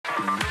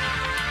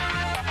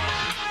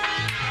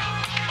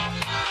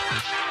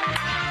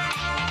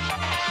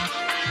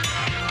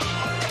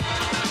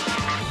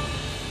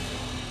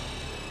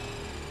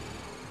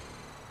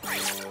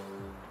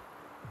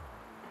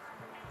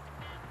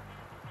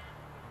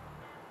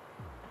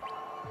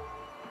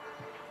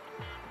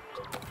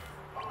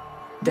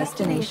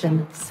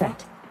Destination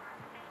set.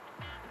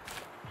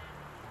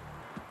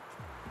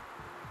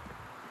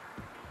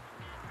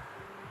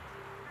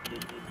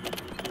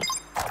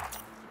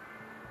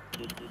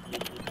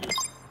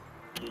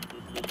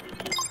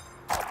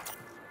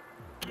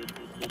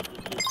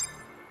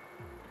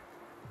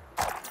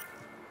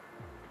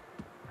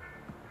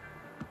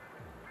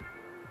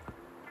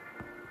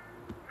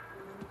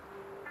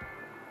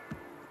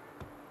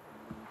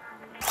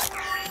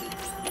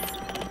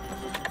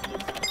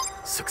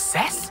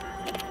 Success?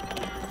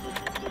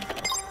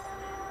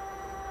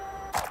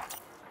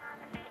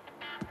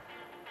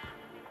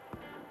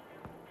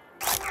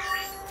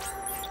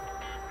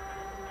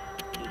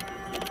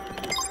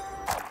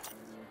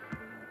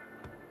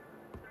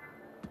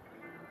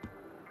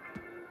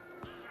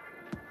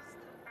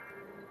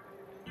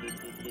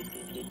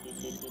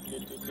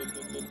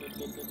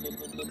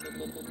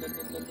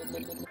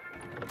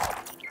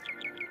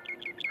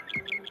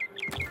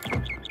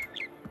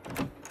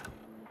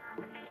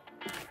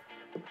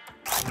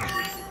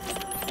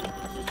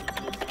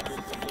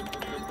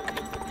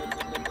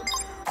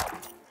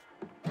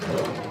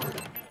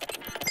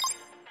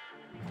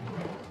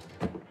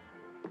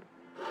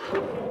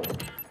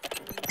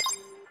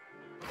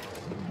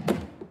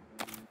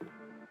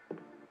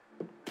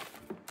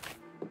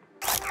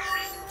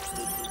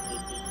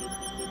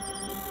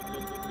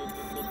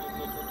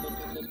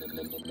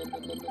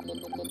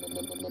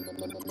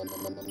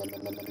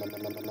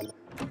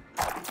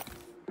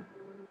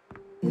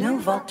 No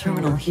vault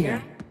terminal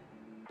here.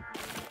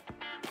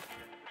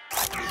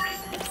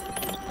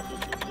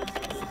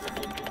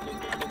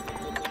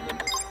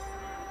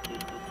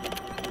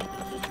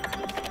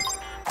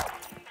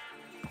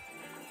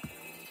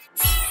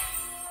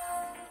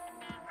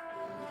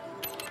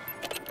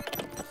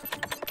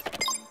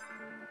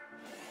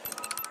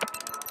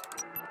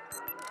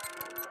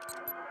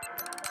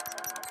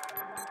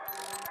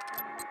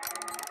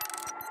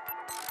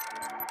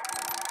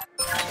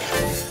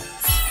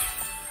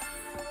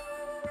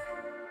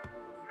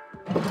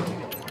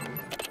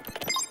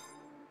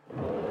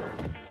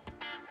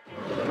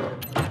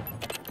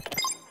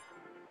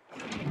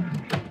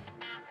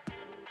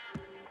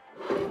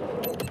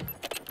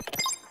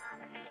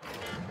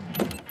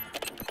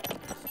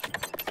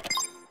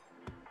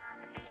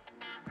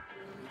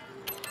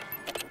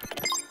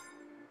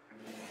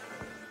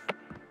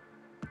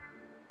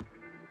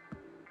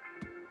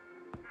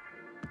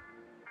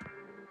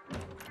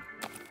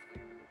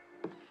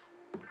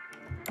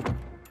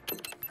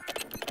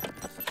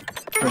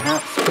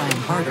 Perhaps trying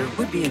harder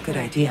would be a good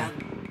idea.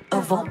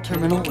 A vault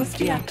terminal was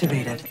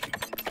deactivated.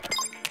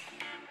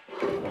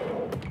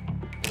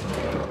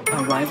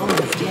 A rival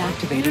has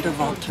deactivated a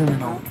vault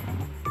terminal.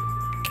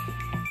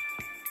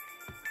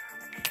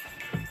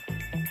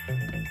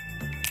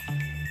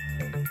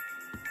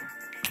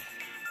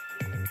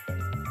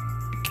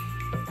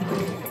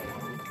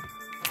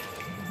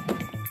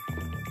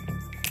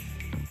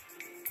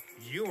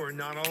 You are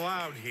not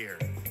allowed here.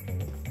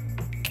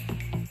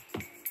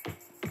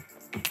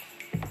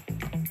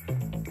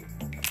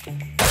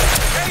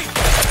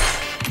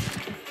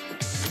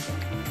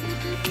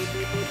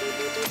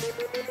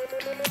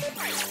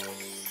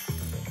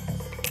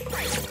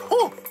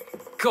 Oh!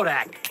 Gotta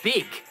act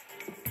big.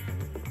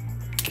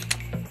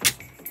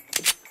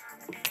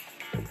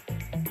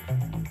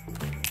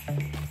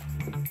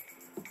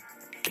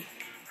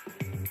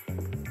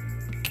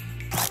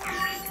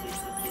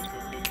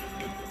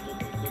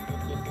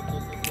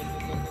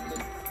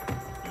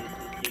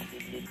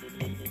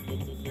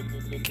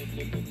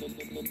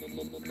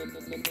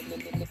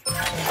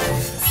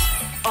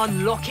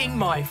 Unlocking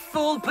my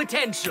full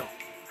potential.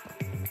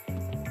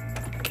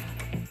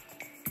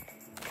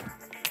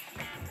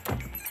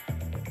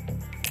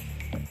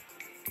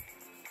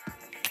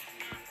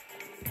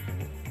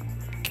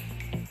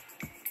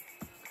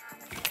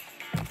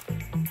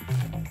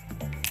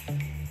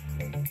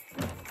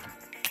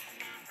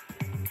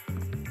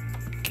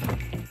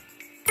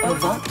 A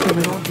vault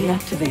terminal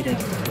deactivated.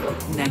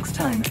 Next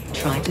time,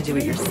 try to do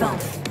it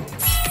yourself.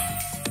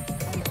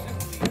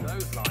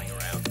 Those lying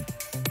around.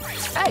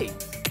 Hey,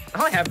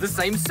 I have the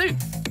same suit.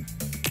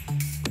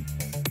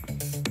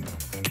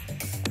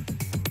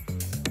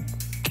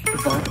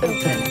 Vault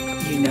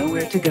open. You know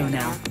where to go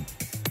now.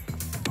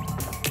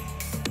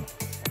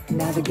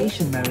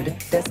 Navigation mode,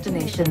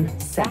 destination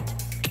set.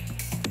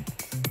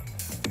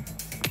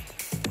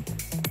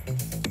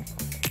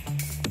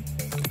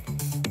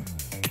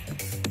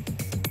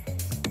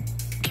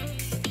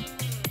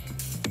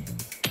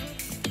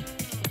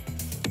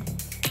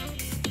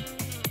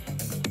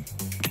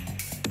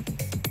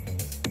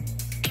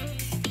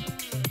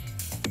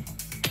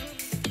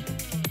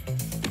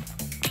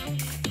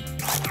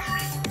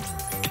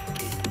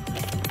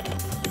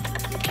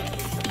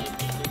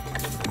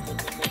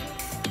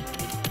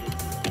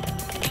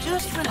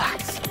 Just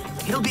relax.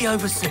 It'll be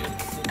over soon.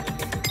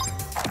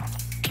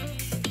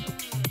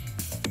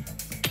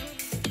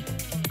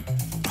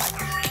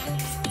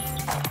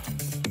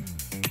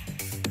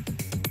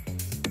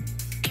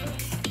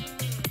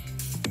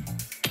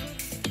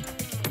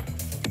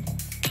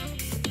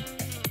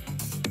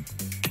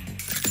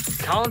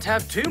 Can't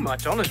have too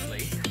much,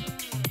 honestly.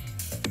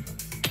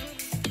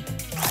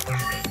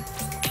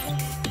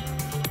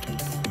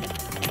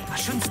 I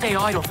shouldn't stay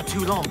idle for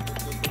too long.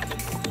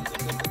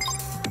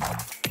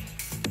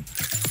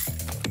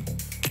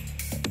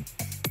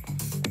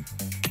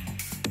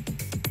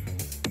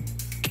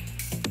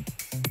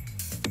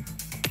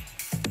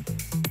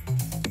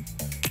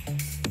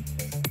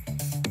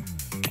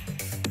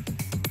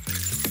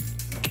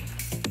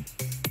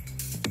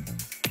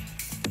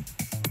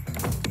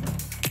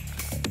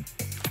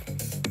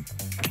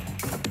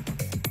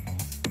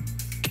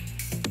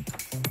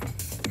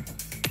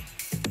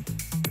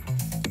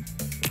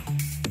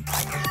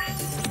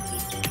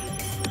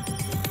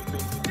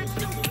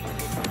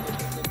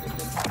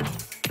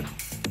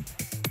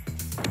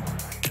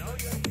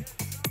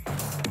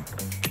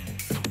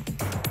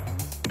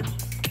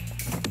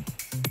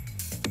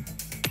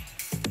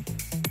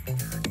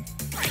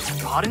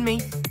 Pardon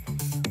me?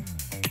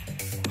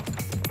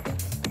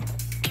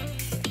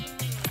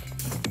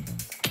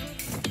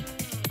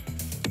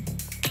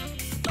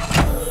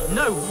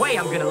 No way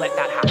I'm gonna let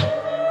that happen.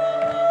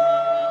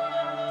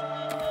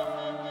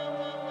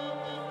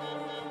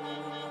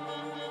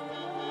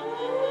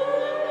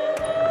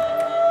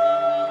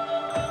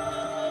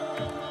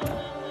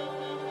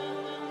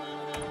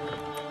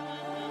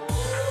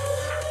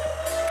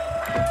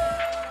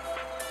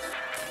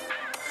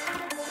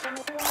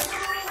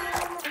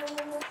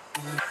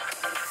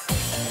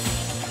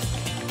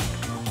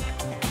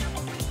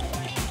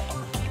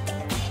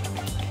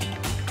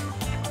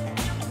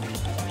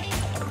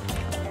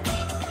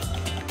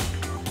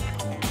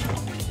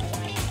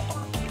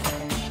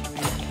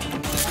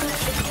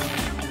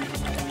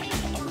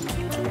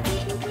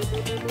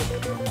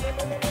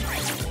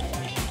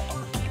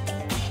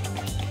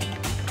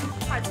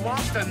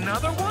 Lost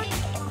another one?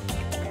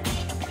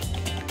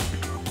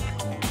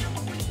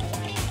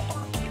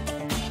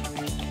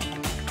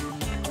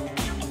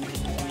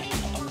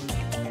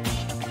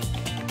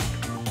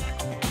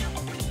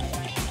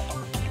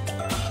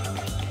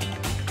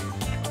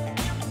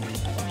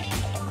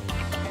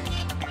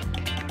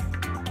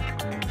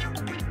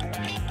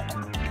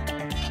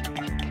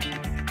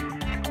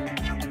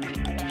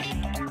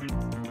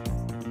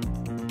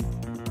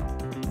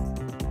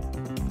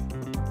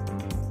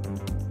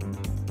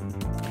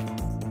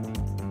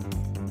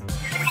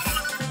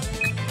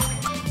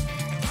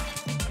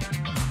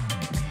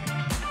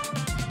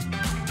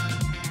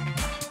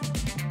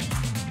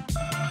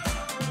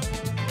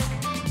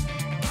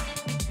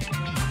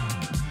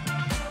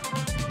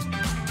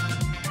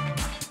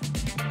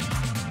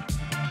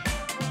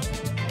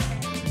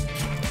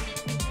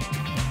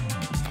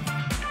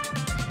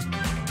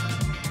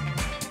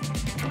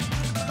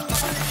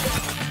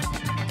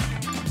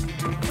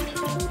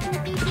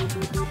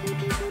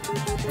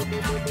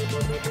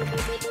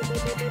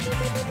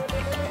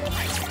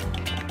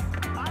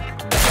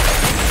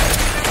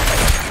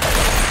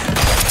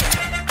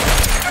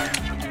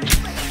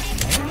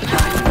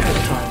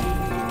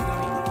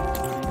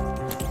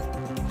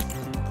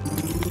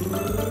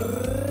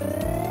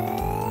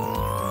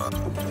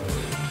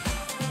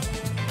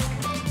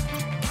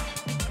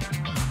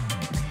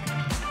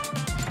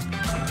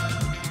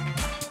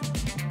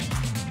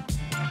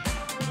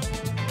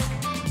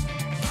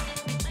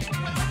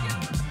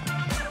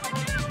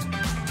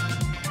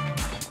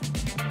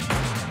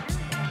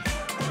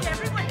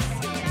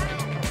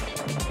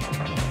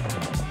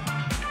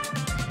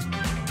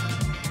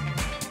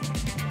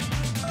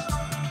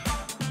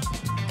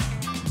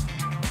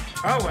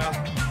 Oh well,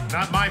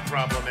 not my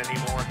problem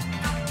anymore.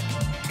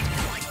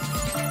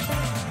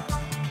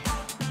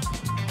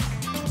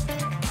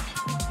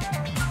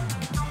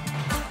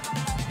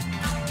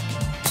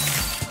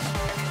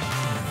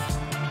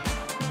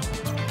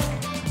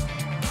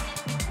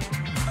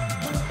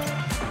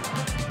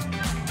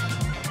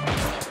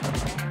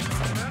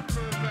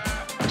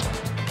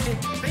 Did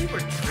they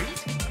retreat?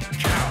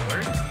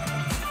 Coward.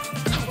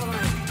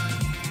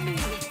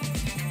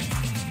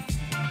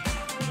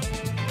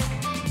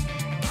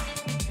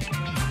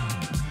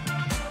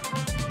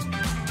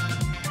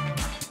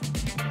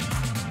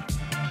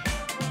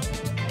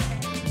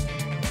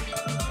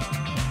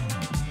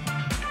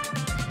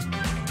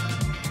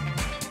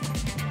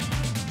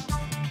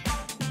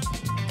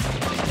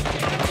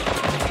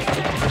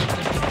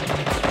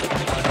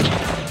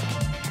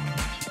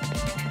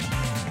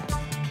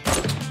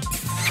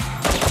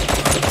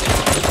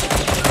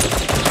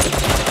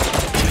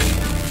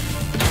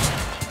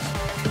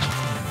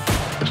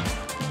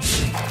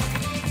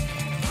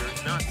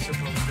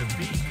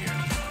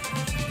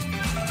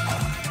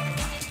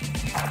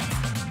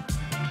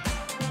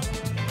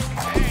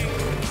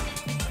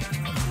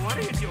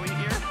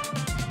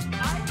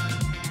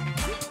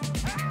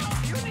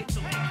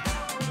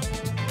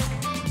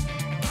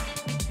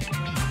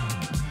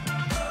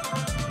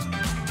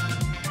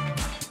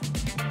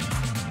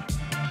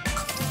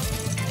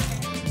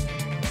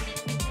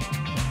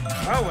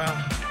 Oh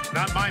well,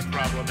 not my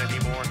problem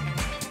anymore.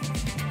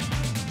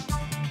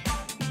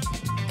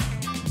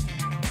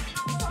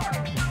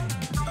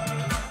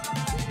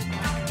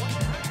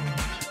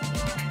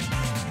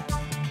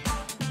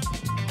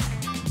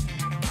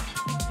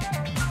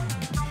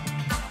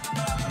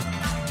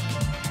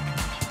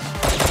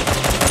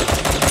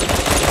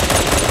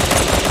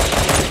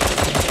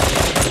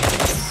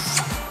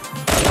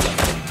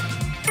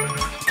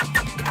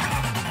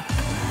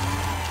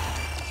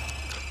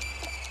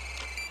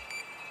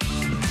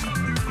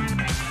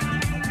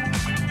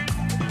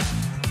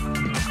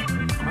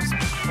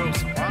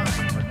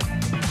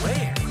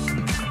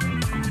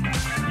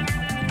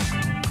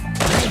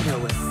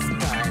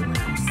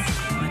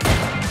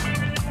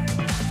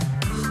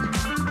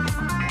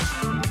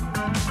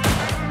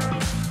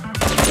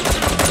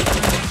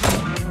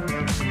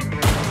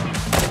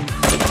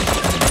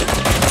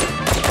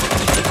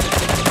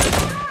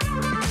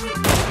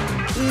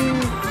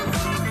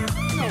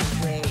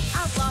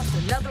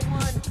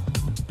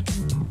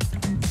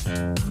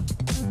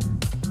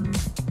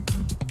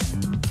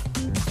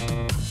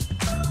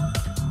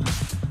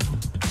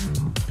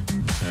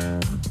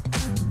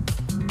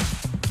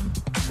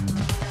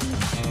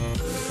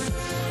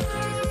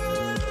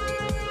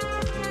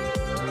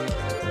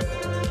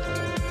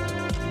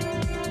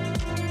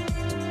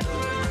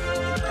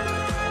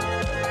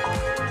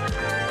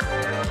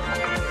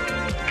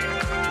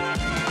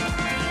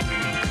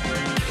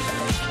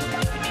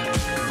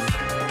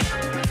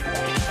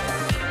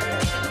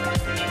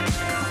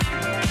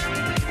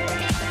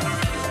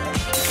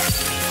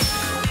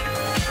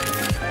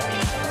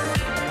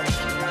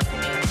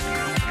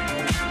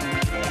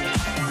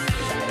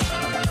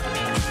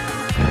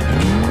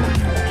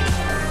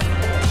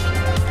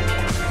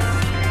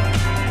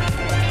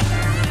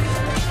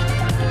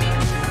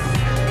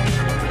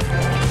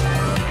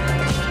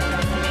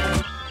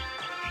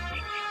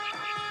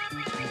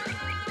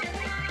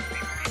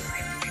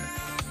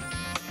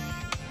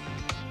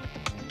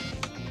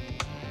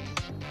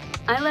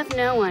 I left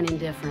no one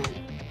indifferent.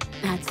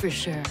 That's for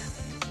sure.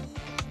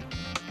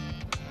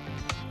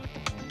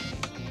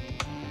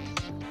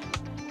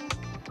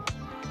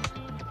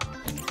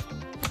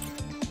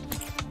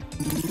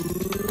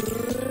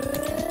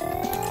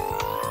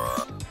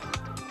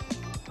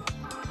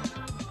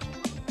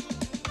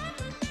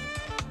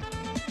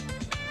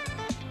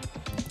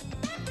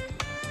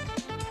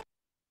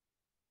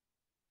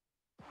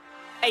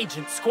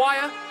 Agent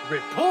Squire,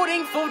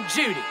 reporting for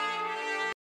duty.